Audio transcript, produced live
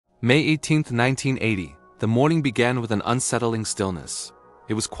May 18, 1980, the morning began with an unsettling stillness.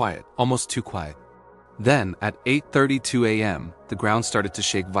 It was quiet, almost too quiet. Then, at 8:32 a.m., the ground started to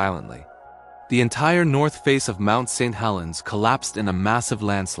shake violently. The entire north face of Mount St. Helens collapsed in a massive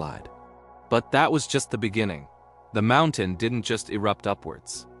landslide. But that was just the beginning. The mountain didn't just erupt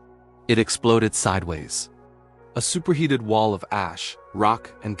upwards. It exploded sideways. A superheated wall of ash,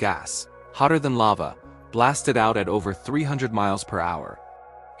 rock, and gas, hotter than lava, blasted out at over 300 miles per hour.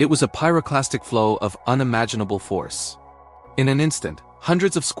 It was a pyroclastic flow of unimaginable force. In an instant,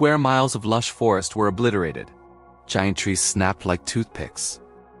 hundreds of square miles of lush forest were obliterated. Giant trees snapped like toothpicks.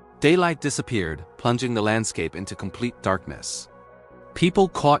 Daylight disappeared, plunging the landscape into complete darkness. People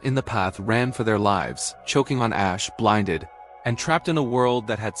caught in the path ran for their lives, choking on ash, blinded, and trapped in a world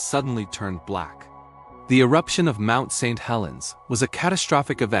that had suddenly turned black. The eruption of Mount St. Helens was a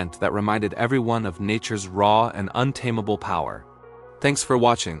catastrophic event that reminded everyone of nature's raw and untamable power. Thanks for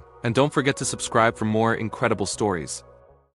watching, and don't forget to subscribe for more incredible stories.